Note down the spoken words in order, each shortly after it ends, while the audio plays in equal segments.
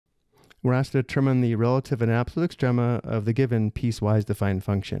We're asked to determine the relative and absolute extrema of the given piecewise defined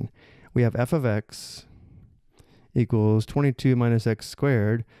function. We have f of x equals 22 minus x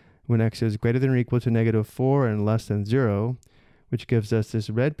squared when x is greater than or equal to -4 and less than 0, which gives us this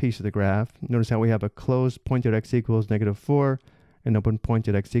red piece of the graph. Notice how we have a closed point at x equals -4, an open point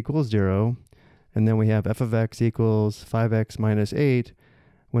at x equals 0, and then we have f of x equals 5x minus 8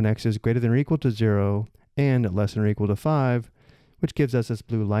 when x is greater than or equal to 0 and less than or equal to 5, which gives us this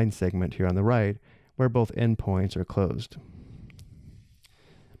blue line segment here on the right, where both endpoints are closed.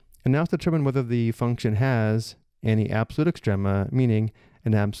 And now let's determine whether the function has any absolute extrema, meaning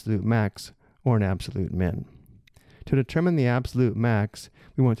an absolute max or an absolute min. To determine the absolute max,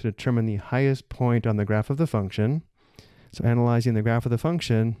 we want to determine the highest point on the graph of the function. So analyzing the graph of the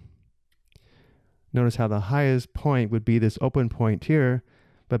function, notice how the highest point would be this open point here,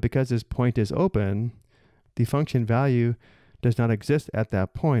 but because this point is open, the function value does not exist at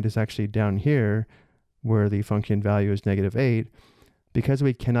that point. It's actually down here where the function value is -8. Because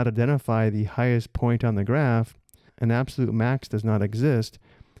we cannot identify the highest point on the graph, an absolute max does not exist,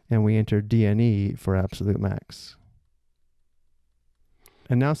 and we enter DNE for absolute max.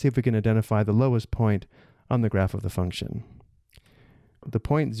 And now see if we can identify the lowest point on the graph of the function. The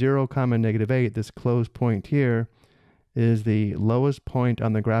point 0, -8, this closed point here, is the lowest point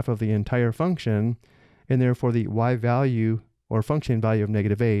on the graph of the entire function, and therefore the y value or function value of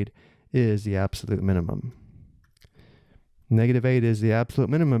 -8 is the absolute minimum. -8 is the absolute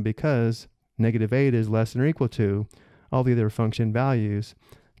minimum because -8 is less than or equal to all the other function values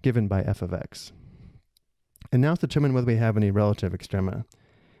given by f of x. And now let's determine whether we have any relative extrema.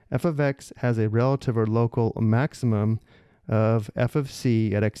 F of x has a relative or local maximum of f of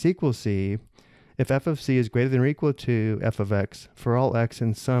c at x equals c if f of c is greater than or equal to f of x for all x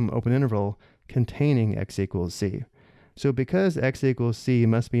in some open interval containing x equals c. So because x equals c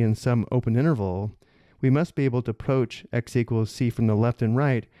must be in some open interval, we must be able to approach x equals c from the left and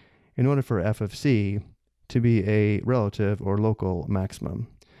right in order for f of c to be a relative or local maximum.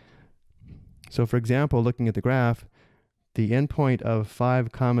 So for example, looking at the graph, the endpoint of 5,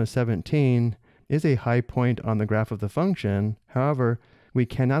 17 is a high point on the graph of the function. However, we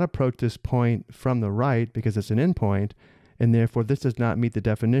cannot approach this point from the right because it's an endpoint, and therefore this does not meet the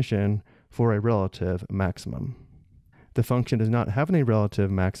definition for a relative maximum. The function does not have any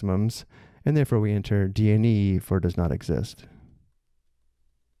relative maximums, and therefore we enter DNE for does not exist.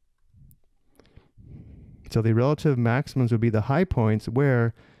 So the relative maximums would be the high points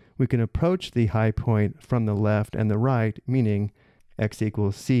where we can approach the high point from the left and the right, meaning x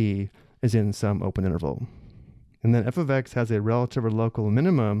equals c is in some open interval. And then f of x has a relative or local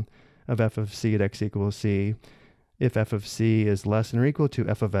minimum of f of c at x equals c if f of c is less than or equal to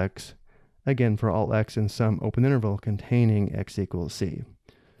f of x, again for all x in some open interval containing x equals c.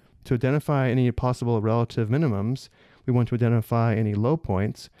 To identify any possible relative minimums, we want to identify any low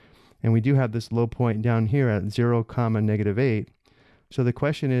points, and we do have this low point down here at 0, -8. So the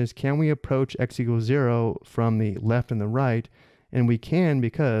question is, can we approach x equals 0 from the left and the right? And we can,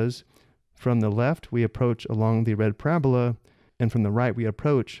 because from the left we approach along the red parabola, and from the right we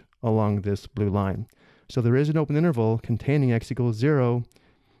approach along this blue line. So there is an open interval containing x equals 0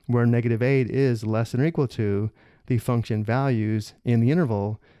 where -8 is less than or equal to the function values in the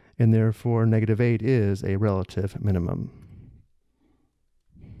interval, and therefore -8 is a relative minimum.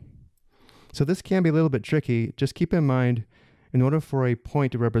 So this can be a little bit tricky. Just keep in mind, in order for a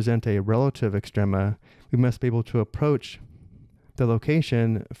point to represent a relative extrema, we must be able to approach the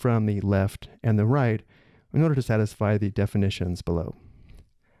location from the left and the right in order to satisfy the definitions below.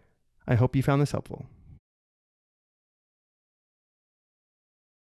 I hope you found this helpful.